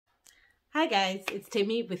Hi guys, it's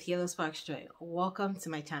Temi with Yellow Sparks Joy. Welcome to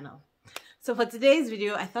my channel. So for today's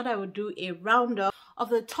video, I thought I would do a roundup of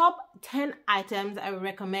the top 10 items I would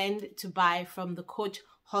recommend to buy from the Coach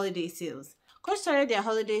holiday sales. Coach started their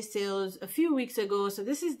holiday sales a few weeks ago, so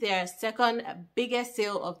this is their second biggest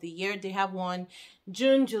sale of the year. They have one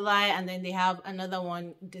June, July, and then they have another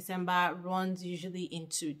one December, runs usually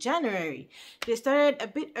into January. They started a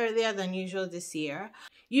bit earlier than usual this year.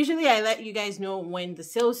 Usually I let you guys know when the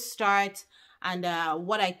sales start and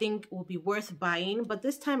what I think will be worth buying, but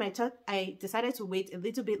this time I decided to wait a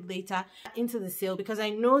little bit later into the sale because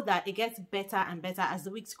I know that it gets better and better as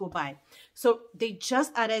the weeks go by. So they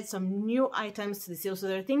just added some new items to the sale. So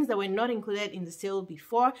there are things that were not included in the sale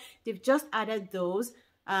before. They've just added those.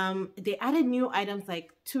 They added new items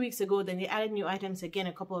like 2 weeks ago, then they added new items again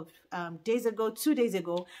a couple of days ago, 2 days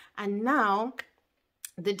ago, and now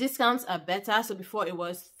the discounts are better. So before it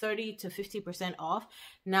was 30 to 50% off.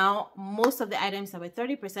 Now most of the items that were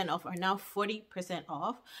 30% off are now 40%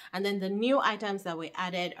 off, and then the new items that were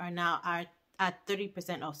added are now at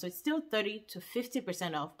 30% off. So it's still 30 to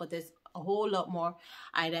 50% off, but there's a whole lot more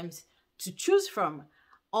items to choose from.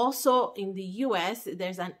 Also in the US,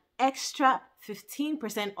 there's an extra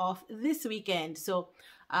 15% off this weekend. So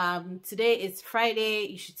today is Friday.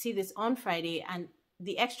 You should see this on Friday, and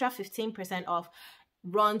the extra 15% off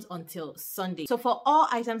runs until Sunday. So for all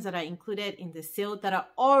items that are included in the sale that are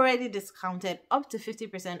already discounted up to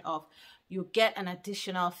 50% off, you get an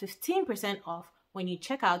additional 15% off when you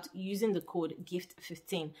check out using the code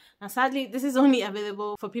GIFT15. Now sadly, this is only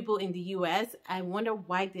available for people in the US. I wonder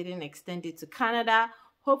why they didn't extend it to Canada.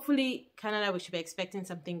 Hopefully Canada, we should be expecting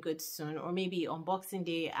something good soon, or maybe on Boxing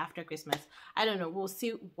Day after Christmas. I don't know, we'll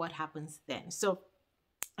see what happens then. So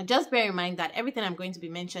just bear in mind that everything I'm going to be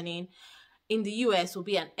mentioning in the US will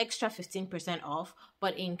be an extra 15% off,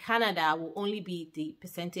 but in Canada will only be the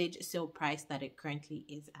percentage sale price that it currently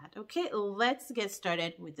is at. Okay, let's get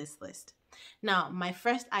started with this list. Now, my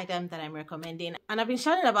first item that I'm recommending, and I've been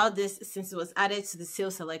shouting about this since it was added to the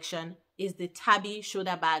sale selection, is the Tabby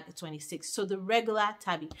Shoulder Bag 26. So the regular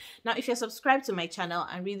Tabby. Now, if you're subscribed to my channel,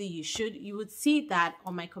 and really you should, you would see that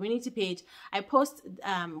on my community page, I post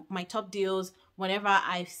my top deals whenever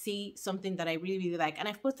I see something that I really like. And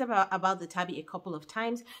I've posted about the Tabby a couple of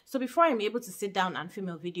times. So before I'm able to sit down and film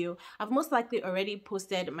a video, I've most likely already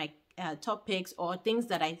posted my top picks or things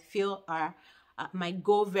that I feel are might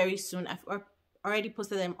go very soon. I've already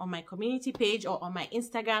posted them on my community page or on my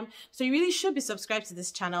Instagram. So you really should be subscribed to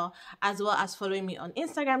this channel as well as following me on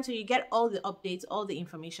Instagram so you get all the updates, all the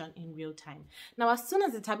information in real time. Now, as soon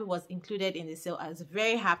as the Tabby was included in the sale, I was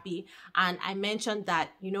very happy, and I mentioned that,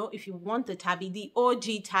 you know, if you want the Tabby, the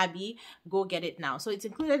OG Tabby, go get it now. So it's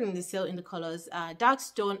included in the sale in the colors dark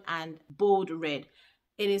stone and bold red.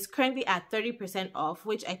 It is currently at 30% off,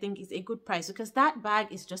 which I think is a good price because that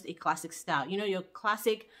bag is just a classic style. You know, your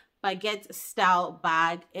classic baguette style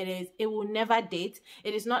bag. It will never date.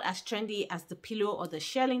 It is not as trendy as the pillow or the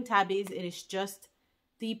shelling tabbies. It is just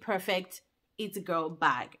the perfect it girl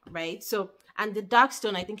bag, right? So, and the dark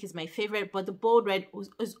stone I think is my favorite, but the bold red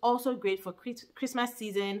is also great for Christmas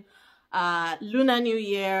season, Lunar New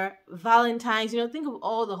Year, Valentine's. You know, think of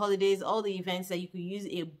all the holidays, all the events that you could use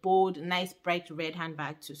a bold, nice, bright red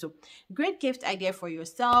handbag to. So great gift idea for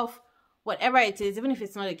yourself, whatever it is. Even if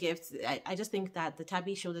it's not a gift, I just think that the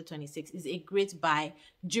Tabby Shoulder 26 is a great buy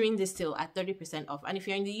during this sale at 30% off. And if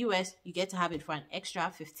you're in the US, you get to have it for an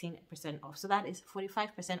extra 15% off. So that is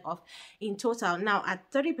 45% off in total. Now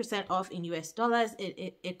at 30% off in US dollars,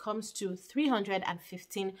 it comes to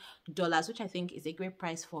 $315, which I think is a great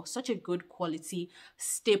price for such a good quality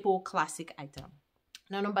staple classic item.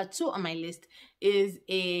 Now number 2 on my list is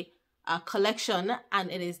a collection,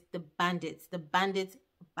 and it is the Bandits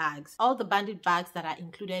bags. All the Bandit bags that are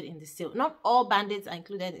included in the sale. Not all Bandits are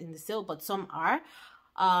included in the sale, but some are.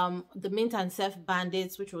 The mint+serf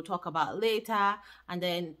Bandits, which we'll talk about later, and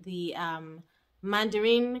then the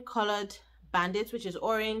mandarin colored Bandits, which is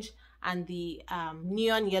orange, and the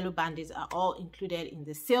neon yellow Bandits are all included in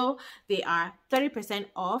the sale. They are 30%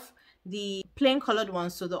 off. The plain colored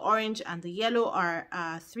ones, so the orange and the yellow, are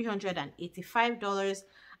 $385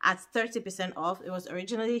 at 30% off. It was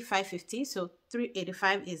originally $550, so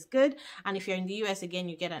 $385 is good. And if you're in the US, again,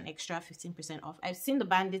 you get an extra 15% off. I've seen the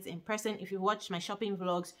Bandits in person. If you watch my shopping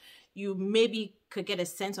vlogs, you maybe could get a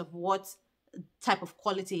sense of what type of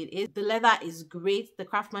quality it is. The leather is great. The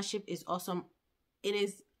craftsmanship is awesome. It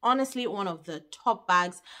is honestly one of the top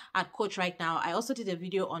bags at Coach right now. I also did a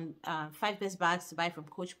video on 5 best bags to buy from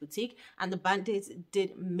Coach Boutique, and the Bandits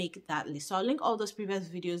did make that list. So I'll link all those previous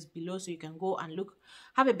videos below so you can go and look,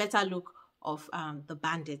 have a better look of the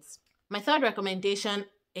Bandits. My third recommendation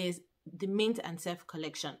is the Mint and Surf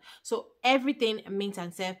collection. So everything Mint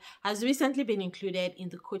and Surf has recently been included in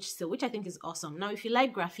the Coach sale, which I think is awesome. Now, if you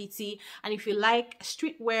like graffiti and if you like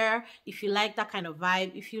streetwear, if you like that kind of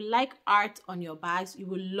vibe, if you like art on your bags, you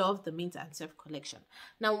will love the Mint and Surf collection.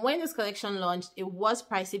 Now, when this collection launched, it was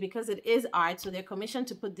pricey because it is art, so they're commissioned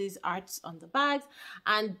to put these arts on the bags,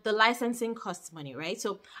 and the licensing costs money, right?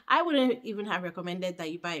 So I wouldn't even have recommended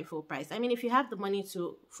that you buy it full price. I mean, if you have the money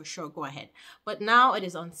to, for sure, go ahead. But now it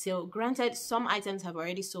is on sale. Granted, some items have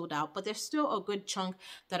already sold out, but there's still a good chunk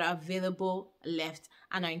that are available left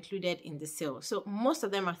and are included in the sale. So most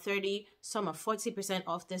of them are 30, some are 40%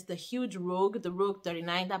 off. There's the huge Rogue, the Rogue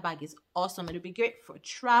 39. That bag is awesome. It'll be great for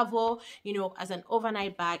travel, you know, as an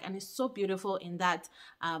overnight bag, and it's so beautiful in that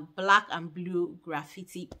black and blue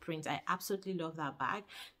graffiti print. I absolutely love that bag.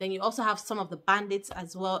 Then you also have some of the Bandits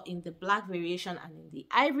as well in the black variation and in the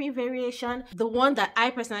ivory variation. The one that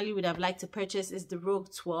I personally would have liked to purchase is the Rogue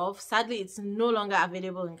 12. Sadly, it's no longer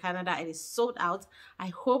available in Canada. It is sold out.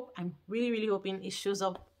 I'm really hoping it shows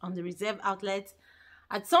up on the reserve outlet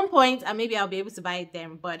at some point, and maybe I'll be able to buy it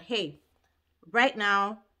then. But hey, right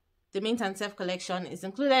now the Mint and Surf collection is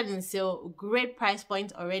included in the sale. Great price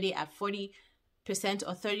point already at 40%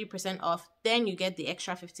 or 30% off. Then you get the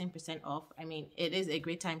extra 15% off. I mean, it is a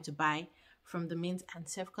great time to buy from the Mint and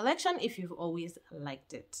Surf collection if you've always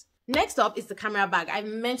liked it. Next up is the camera bag. I've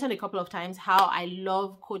mentioned a couple of times how I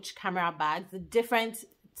love Coach camera bags, the different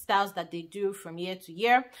styles that they do from year to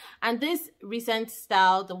year, and this recent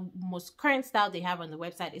style, the most current style they have on the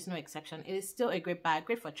website, is no exception. It is still a great bag,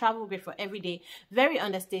 great for travel, great for everyday, very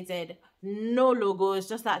understated, no logos,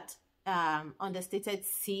 just that understated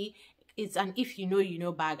C. It's an if you know you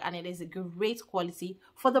know bag, and it is a great quality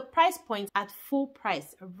for the price point at full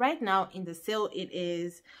price. Right now in the sale it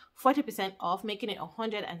is 40% off, making it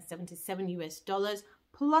 $177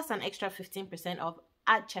 plus an extra 15% off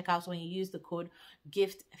at checkout when you use the code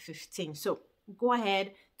GIFT15. So go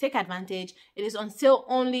ahead, take advantage. It is on sale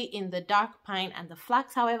only in the dark pine and the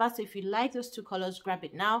flax, however, so if you like those two colors, grab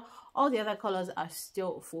it now. All the other colors are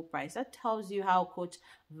still full price. That tells you how Coach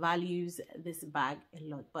values this bag a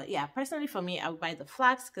lot. But yeah, personally for me, I would buy the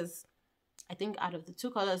flax because I think out of the two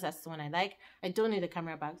colors, that's the one I like. I don't need a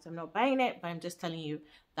camera bag, so I'm not buying it, but I'm just telling you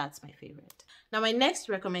that's my favorite. Now, my next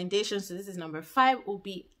recommendation, so this is number 5, will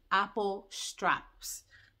be Apple straps.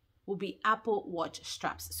 Apple Watch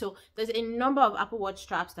straps. So there's a number of Apple Watch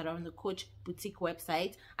straps that are on the Coach boutique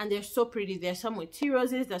website, and they're so pretty. There's some with T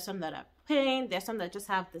roses, there's some that are plain, there's some that just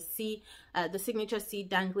have the C, the signature C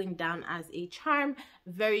dangling down as a charm.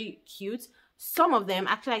 Very cute. Some of them,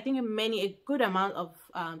 actually, I think a good amount of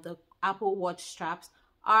the Apple Watch straps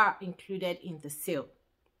are included in the sale.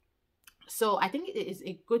 So I think it is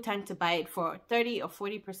a good time to buy it for 30 or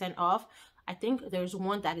 40% off. I think there's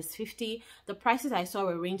one that is 50. The prices I saw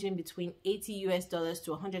were ranging between $80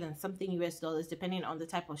 to 100 and something US depending on the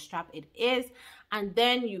type of strap it is, and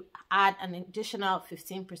then you add an additional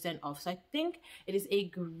 15% off. So I think it is a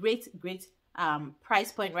great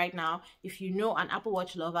price point right now. If you know an Apple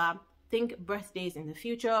Watch lover, think birthdays in the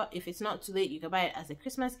future. If it's not too late, you can buy it as a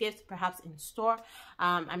Christmas gift, perhaps in store.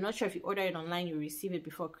 I'm not sure if you order it online, you receive it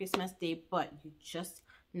before Christmas Day, but you just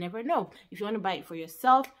never know. If you want to buy it for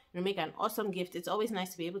yourself, it'll make an awesome gift. It's always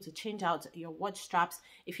nice to be able to change out your watch straps.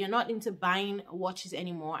 If you're not into buying watches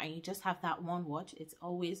anymore and you just have that one watch, it's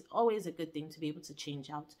always a good thing to be able to change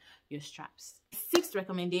out your straps. 6th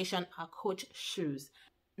recommendation are Coach shoes.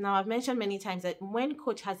 Now, I've mentioned many times that when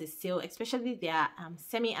Coach has a sale, especially their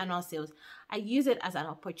semi-annual sales, I use it as an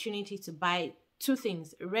opportunity to buy 2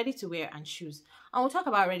 things: ready to wear and shoes. And we'll talk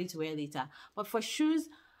about ready to wear later. But for shoes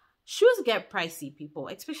get pricey, people,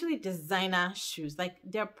 especially designer shoes. Like,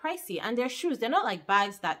 they're pricey, and they're shoes. They're not like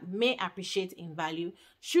bags that may appreciate in value.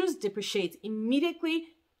 Shoes depreciate immediately.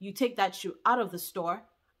 You take that shoe out of the store,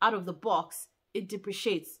 out of the box, it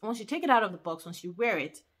depreciates. Once you take it out of the box, once you wear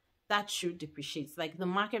it, that shoe depreciates. Like, the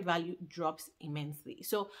market value drops immensely.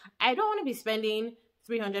 So I don't want to be spending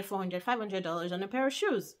 $300, $400, $500 on a pair of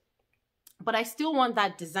shoes, but I still want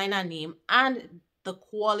that designer name and the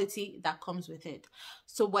quality that comes with it.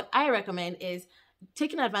 So what I recommend is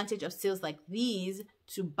taking advantage of sales like these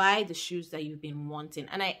to buy the shoes that you've been wanting.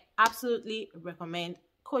 And I absolutely recommend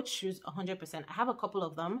Coach shoes 100%. I have a couple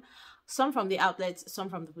of them, some from the outlets, some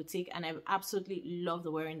from the boutique, and I've absolutely loved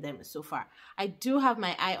wearing them so far. I do have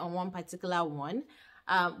my eye on one particular one,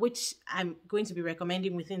 which I'm going to be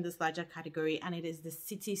recommending within this larger category, and it is the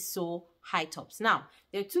City Soul high tops. Now,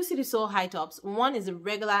 there are 2 City Soul high tops. One is the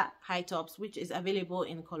regular high tops, which is available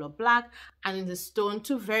in color black, and in the stone,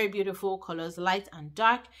 2 very beautiful colors, light and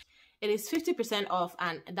dark. It is 50% off,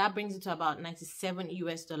 and that brings it to about $97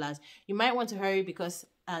 US. You might want to hurry because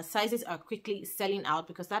sizes are quickly selling out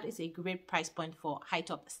because that is a great price point for high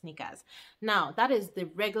top sneakers. Now, that is the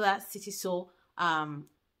regular City Sole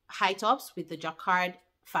high tops with the jacquard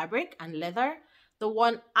fabric and leather. The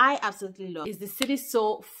one I absolutely love is the City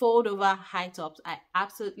Sole fold over high tops. I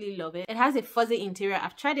absolutely love it. It has a fuzzy interior.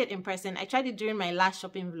 I've tried it in person. I tried it during my last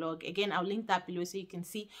shopping vlog. Again, I'll link that below so you can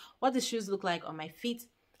see what the shoes look like on my feet.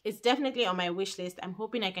 It's definitely on my wish list. I'm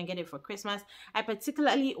hoping I can get it for Christmas. I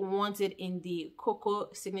particularly want it in the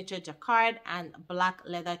xoxo signature jacquard and black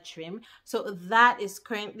leather trim. So that is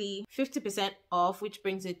currently 50% off, which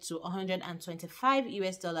brings it to $125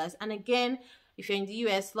 US. And again, if you're in the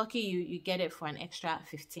US, lucky you, you get it for an extra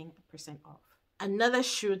 15% off. Another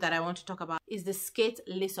shoe that I want to talk about is the skate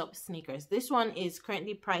lace-up sneakers. This one is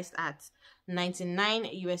currently priced at $99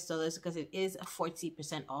 US because it is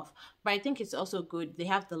 40% off. But I think it's also good. They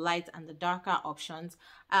have the light and the darker options.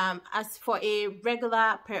 As for a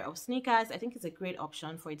regular pair of sneakers, I think it's a great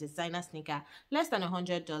option for a designer sneaker. Less than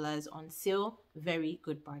 $100 on sale. Very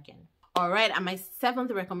good bargain. Alright, and my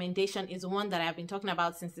 7th recommendation is one that I've been talking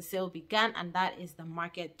about since the sale began, and that is the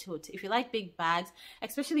Market Tote. If you like big bags,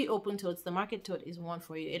 especially open totes, the Market Tote is one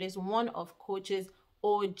for you. It is one of Coach's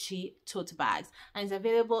OG tote bags, and it's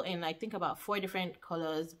available in I think about 4 different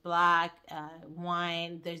colors: black,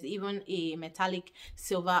 wine. There's even a metallic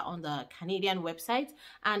silver on the Canadian website,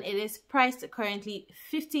 and it is priced currently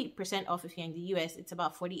 50% off if you're in the US. It's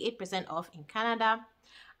about 48% off in Canada,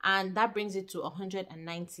 and that brings it to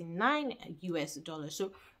 $199 US.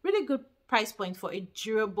 So really good price point for a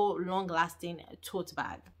durable, long-lasting tote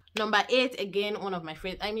bag. Number 8, again, one of my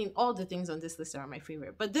favorite. I mean, all the things on this list are my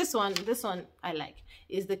favorite, but this one I like,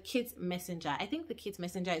 is the Kit Messenger. I think the Kit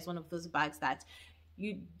Messenger is one of those bags that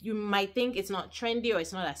you might think it's not trendy or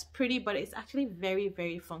it's not as pretty, but it's actually very,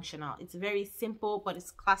 very functional. It's very simple, but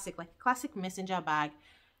it's classic, like a classic messenger bag.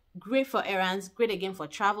 Great for errands, great again for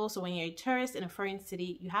travel. So when you're a tourist in a foreign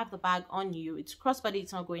city, you have the bag on you. It's crossbody,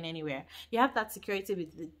 it's not going anywhere. You have that security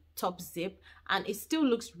with the top zip, and it still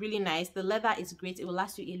looks really nice. The leather is great. It will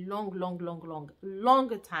last you a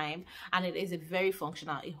longer time, and it is a very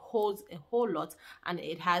functional. It holds a whole lot, and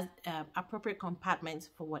it has appropriate compartments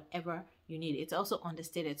for whatever you need. It's also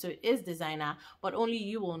understated, so it is designer, but only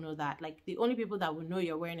you will know that. Like, the only people that will know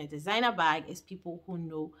you're wearing a designer bag is people who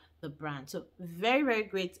know the brand. So very, very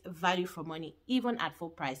great value for money, even at full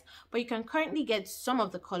price. But you can currently get some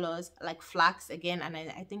of the colors, like flax again, and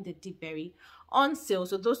I think the deep berry, on sale.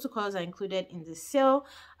 So those 2 colors are included in the sale.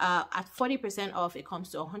 At 40% off, it comes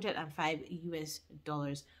to $105 US,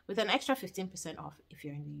 with an extra 15% off if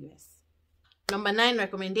you're in the US. Number 9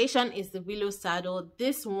 recommendation is the Willow Saddle.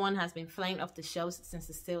 This one has been flying off the shelves since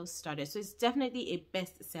the sale started, so it's definitely a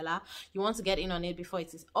bestseller. You want to get in on it before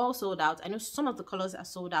it is all sold out. I know some of the colors are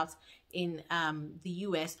sold out in the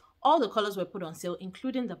US. All the colors were put on sale,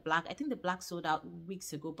 including the black. I think the black sold out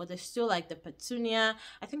weeks ago, but there's still like the petunia.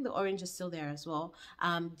 I think the orange is still there as well.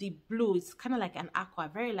 The blue is kind of like an aqua,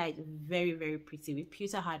 very light, very, very pretty, with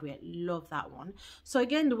pewter hardware. Love that one. So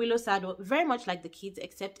again, the Willow Saddle, very much like the Kids,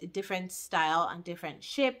 except a different style and different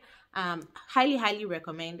shape. Highly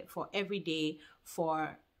recommend for every day,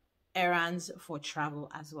 for errands, for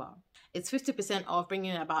travel as well. It's 50% off,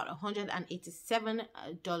 bringing in about $187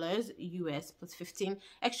 US, plus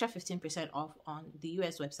 15% off on the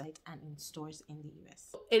US website and in stores in the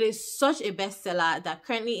US. It is such a bestseller that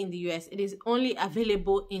currently in the US, it is only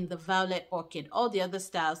available in the violet orchid. All the other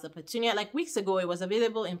styles, the petunia, like weeks ago, it was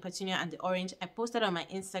available in petunia and the orange. I posted on my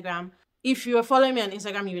Instagram. If you were following me on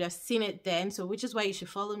Instagram, you would have seen it then. So which is why you should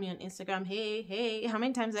follow me on Instagram. Hey, how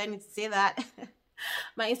many times do I need to say that?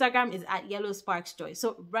 My Instagram is at yellowsparksjoy.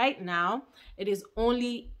 So right now, it is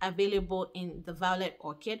only available in the violet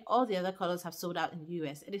orchid. All the other colors have sold out in the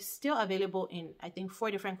US. It is still available in, I think,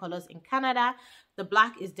 4 different colors in Canada. The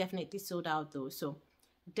black is definitely sold out though. So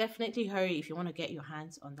definitely hurry if you want to get your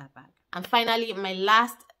hands on that bag. And finally, my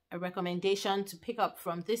last recommendation to pick up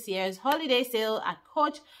from this year's holiday sale at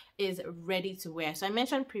Coach is ready to wear. So I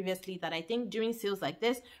mentioned previously that I think during sales like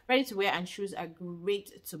this, ready to wear and shoes are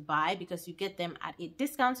great to buy because you get them at a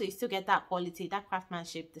discount. So you still get that quality, that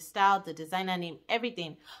craftsmanship, the style, the designer name,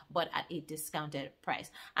 everything, but at a discounted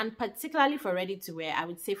price. And particularly for ready to wear, I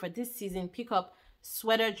would say for this season, pick up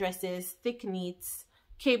sweater dresses, thick knits,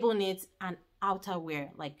 cable knits, and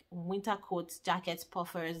outerwear like winter coats, jackets,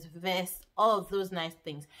 puffers, vests, all of those nice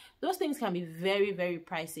things. Those things can be very, very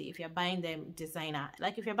pricey if you're buying them designer.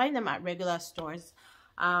 Like if you're buying them at regular stores,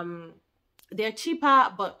 they're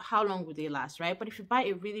cheaper, but how long would they last, right? But if you buy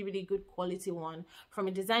a really, really good quality one from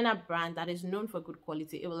a designer brand that is known for good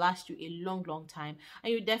quality, it will last you a long, long time,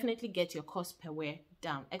 and you definitely get your cost per wear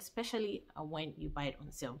down, especially when you buy it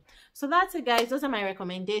on sale. So that's it, guys. Those are my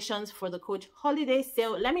recommendations for the Coach holiday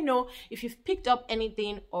sale. Let me know if you've picked up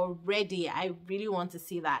anything already. I really want to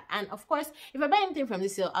see that. And of course, if I buy anything from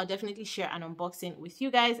this sale, I'll definitely share an unboxing with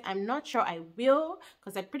you guys. I'm not sure I will,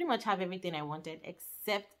 because I pretty much have everything I wanted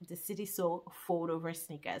except the City Soul fold over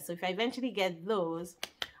sneakers. So if I eventually get those,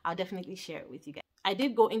 I'll definitely share it with you guys. I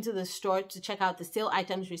did go into the store to check out the sale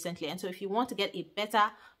items recently, and so if you want to get a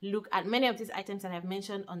better look at many of these items that I've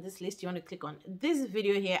mentioned on this list, you want to click on this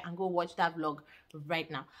video here and go watch that vlog right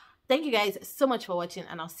now. Thank you guys so much for watching,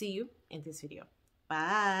 and I'll see you in this video.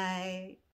 Bye.